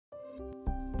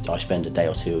I spend a day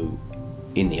or two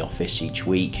in the office each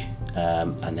week,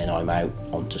 and then I'm out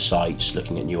onto sites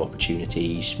looking at new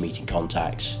opportunities, meeting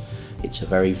contacts. It's a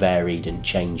very varied and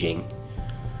changing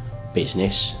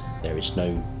business. There is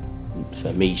no,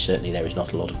 for me certainly, there is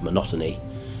not a lot of monotony.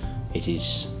 It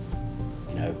is,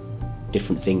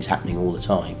 different things happening all the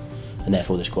time, and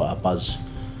therefore there's quite a buzz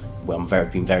where I'm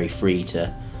been very free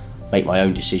to make my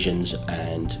own decisions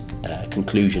and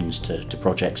conclusions to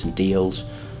projects and deals,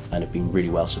 and have been really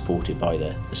well supported by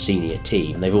the senior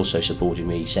team. And they've also supported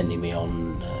me, sending me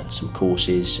on some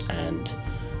courses, and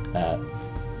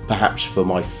perhaps for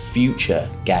my future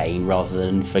gain rather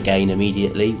than for gain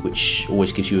immediately, which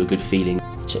always gives you a good feeling.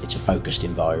 It's a focused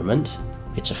environment,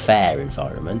 it's a fair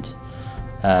environment,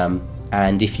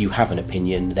 and if you have an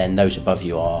opinion, then those above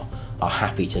you are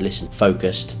happy to listen.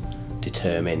 Focused,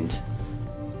 determined,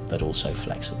 but also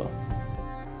flexible.